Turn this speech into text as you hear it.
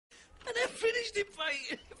finished him,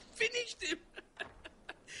 Fagin. Finished him.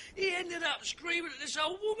 He ended up screaming at this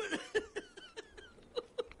old woman.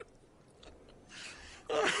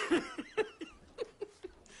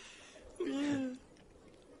 Yeah.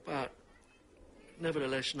 But,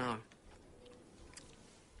 nevertheless, no.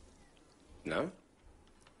 No?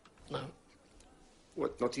 No.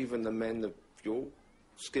 What, not even the men of your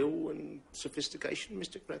skill and sophistication,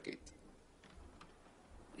 Mr. Crackett?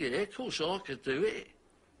 Yeah, of course I could do it.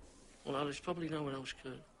 Although there's probably no one else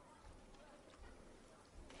could.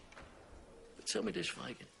 But tell me this,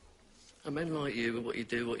 Fagin. A man like you, and what you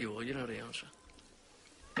do, what you are, you know the answer.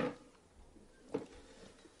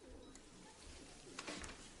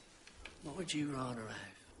 What would you rather have?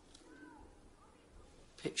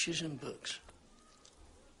 Pictures and books?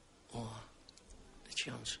 Or the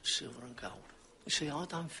chance of silver and gold? You see, I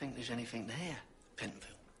don't think there's anything there,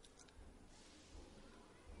 Pentonville.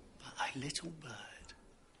 But a little bird,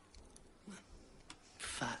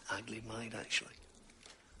 fat, ugly maid, actually,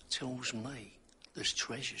 tells me there's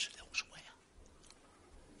treasures elsewhere.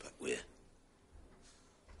 But where?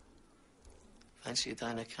 Fancy a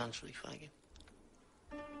day in the country, Fagin?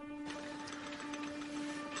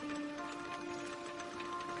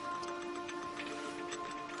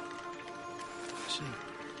 See,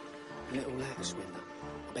 a little lattice window,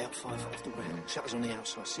 about 5 foot off the ground. Shutters on the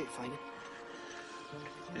outside. See it, Fagin?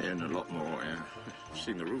 Yeah, and a lot more, yeah. I've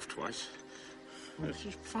seen the roof twice. It's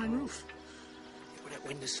just a fine roof. Yeah, well, that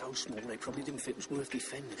window's so small, they probably didn't think it was worth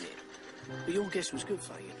defending it. But your guess was good,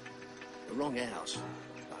 Fagin. The wrong house,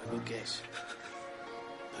 but a good guess.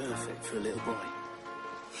 Perfect for a little boy.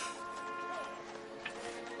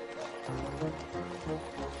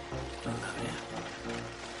 Don't go there.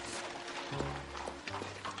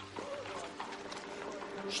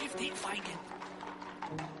 Shift it, Fagin.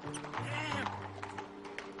 Yeah.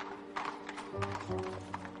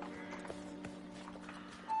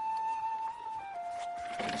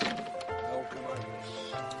 Oh, come on.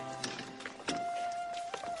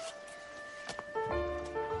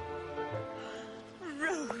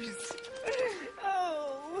 Rose!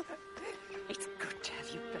 Oh! It's good to have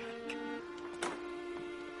you back.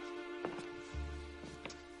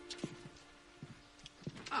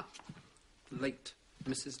 Ah, late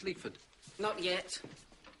Mrs. Leaford. Not yet.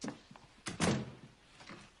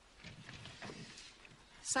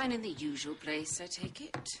 Sign in the usual place, I take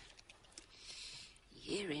it.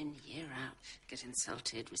 Year in, year out. Get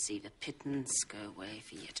insulted, receive a pittance, go away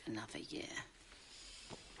for yet another year.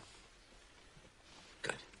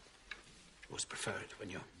 Good. Always preferred when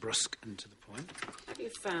you're brusque and to the point. Have you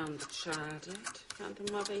found the child yet? Found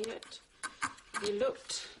the mother yet? Have you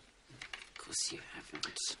looked? Of course you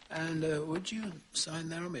haven't. And would you sign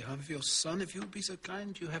there on behalf of your son, if you would be so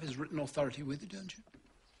kind? You have his written authority with you, don't you?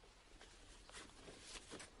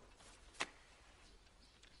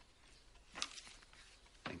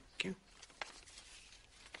 Thank you.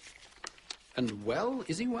 And well?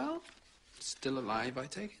 Is he well? Still alive, I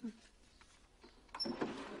take it?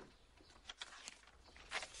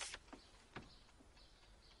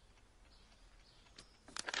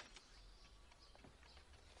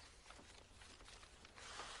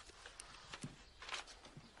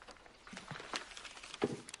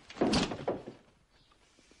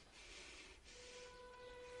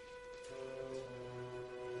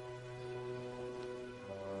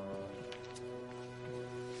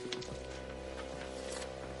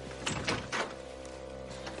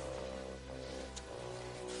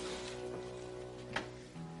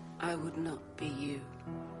 I would not be you.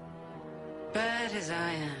 Bad as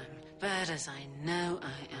I am, bad as I know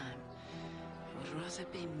I am, I would rather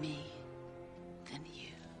be me than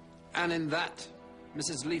you. And in that,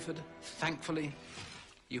 Mrs. Leaford, thankfully,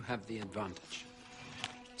 you have the advantage.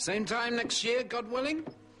 Same time next year, God willing?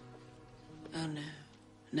 Oh, no.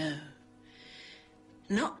 No.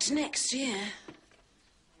 Not next year.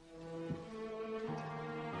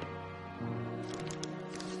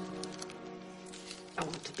 I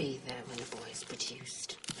want to be there when the boy is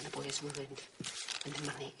produced, when the boy is ruined, when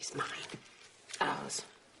the money is mine. Ours.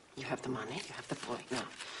 You have the money, you have the boy. Now,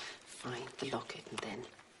 find the locket and then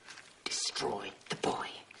destroy the boy.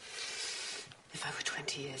 If I were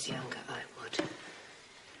 20 years younger, I would.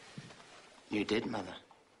 You did, Mother.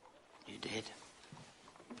 You did.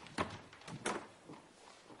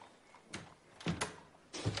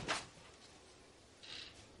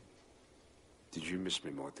 Did you miss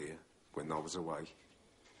me, my dear, when I was away?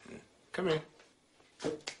 Come here.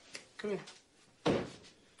 Come here.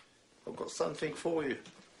 I've got something for you.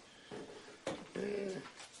 Yeah.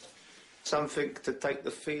 Something to take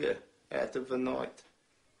the fear out of the night.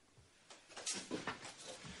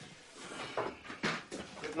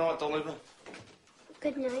 Good night, Oliver.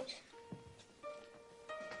 Good night.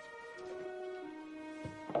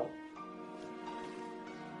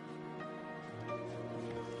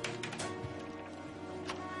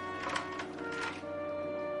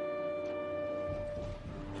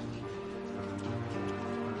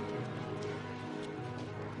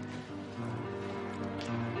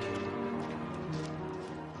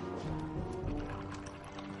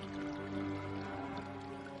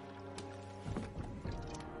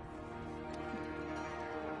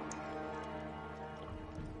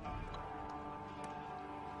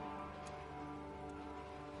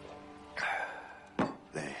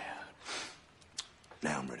 There.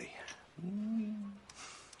 Now I'm ready.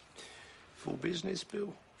 For business,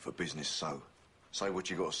 Bill? For business, so. Say what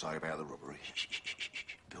you got to say about the robbery.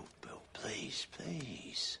 Bill, please,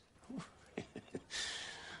 please.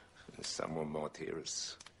 Someone might hear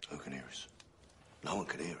us. Who can hear us? No one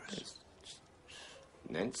can hear us.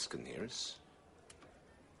 Nance can hear us.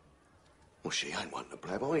 Well, she ain't one to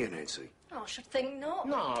blab, are you, Nancy? I should think not.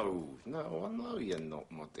 No, I know you're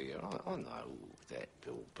not, my dear. I know that,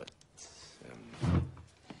 Bill, but...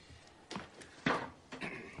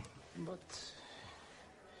 but...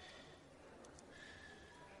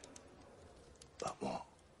 But what?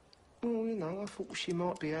 Well, you know, I thought she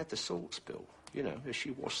might be out of sorts, Bill. You know, as she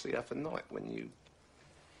was the other night when you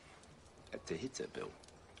had to hit her, Bill.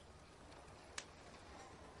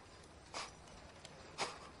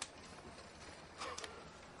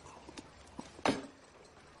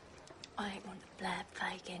 I ain't one to blab,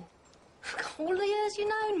 Fagin. All the years you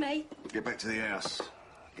known me. Get back to the house.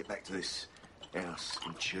 Get back to this house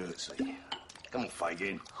in Chertsey. Come on,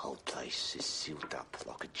 Fagin. Whole place is sealed up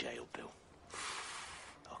like a jail, Bill.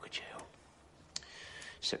 Like a jail.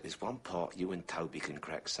 Except there's one part you and Toby can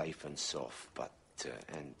crack safe and soft, but,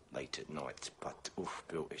 and late at night. But, oof,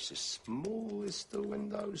 Bill, it's as small as the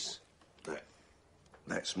windows.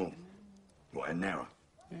 That small? What, and narrow?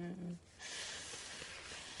 Yeah.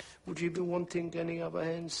 Would you be wanting any other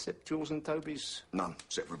hands except yours and Toby's? None,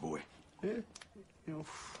 except for a boy. Yeah? Your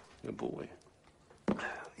boy.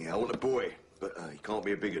 Yeah, I want a boy, but he can't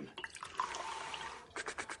be a big un.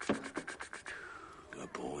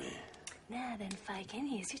 Good boy. Now then, Fagin,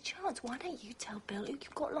 here's your chance. Why don't you tell Bill who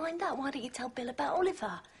you've got lined up? Why don't you tell Bill about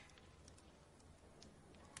Oliver?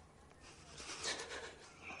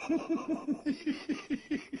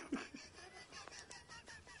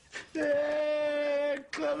 Yeah,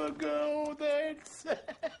 clever girl, that's...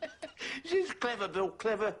 She's clever, Bill,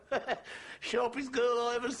 clever. Sharpest girl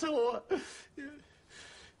I ever saw.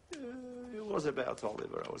 It was about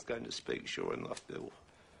Oliver I was going to speak, sure enough, Bill.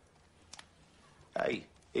 Hey,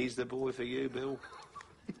 he's the boy for you, Bill.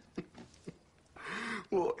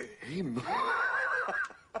 What, him?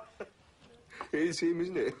 It's him,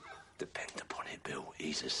 isn't it? Depend upon it, Bill.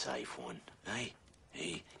 He's a safe one, eh?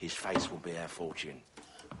 His face will be our fortune.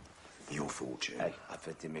 Your fortune? Hey, I've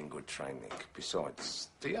had him in good training. Besides,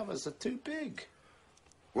 the others are too big.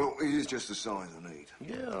 Well, he is just the size I need.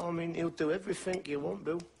 Yeah, I mean, he'll do everything you want,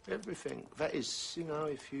 Bill. Everything. That is, you know,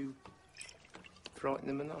 if you frighten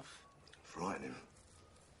him enough. Frighten him?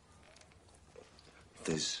 If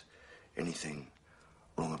there's anything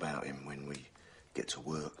wrong about him when we get to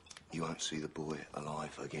work, you won't see the boy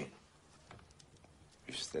alive again.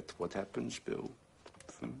 Is that what happens, Bill?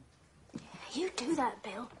 You do that,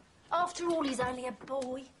 Bill. After all, he's only a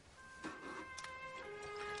boy.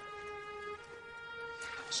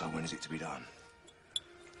 So when is it to be done?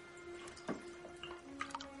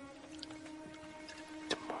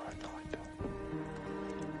 Tomorrow night, Bill.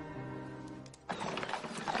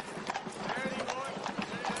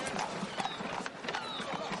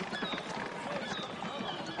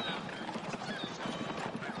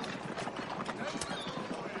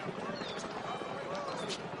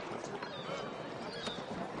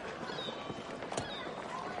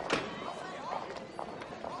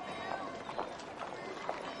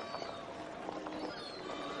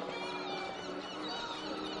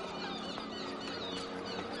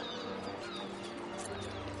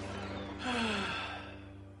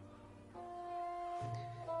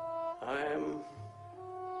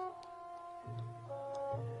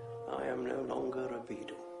 I am no longer a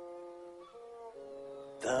beadle.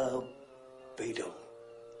 The beadle.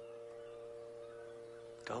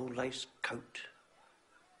 Gold lace coat,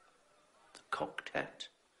 the cocked hat,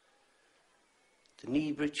 the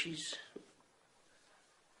knee breeches,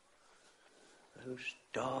 those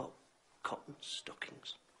dark cotton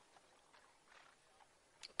stockings.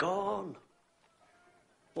 Gone.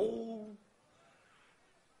 All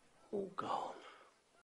gone.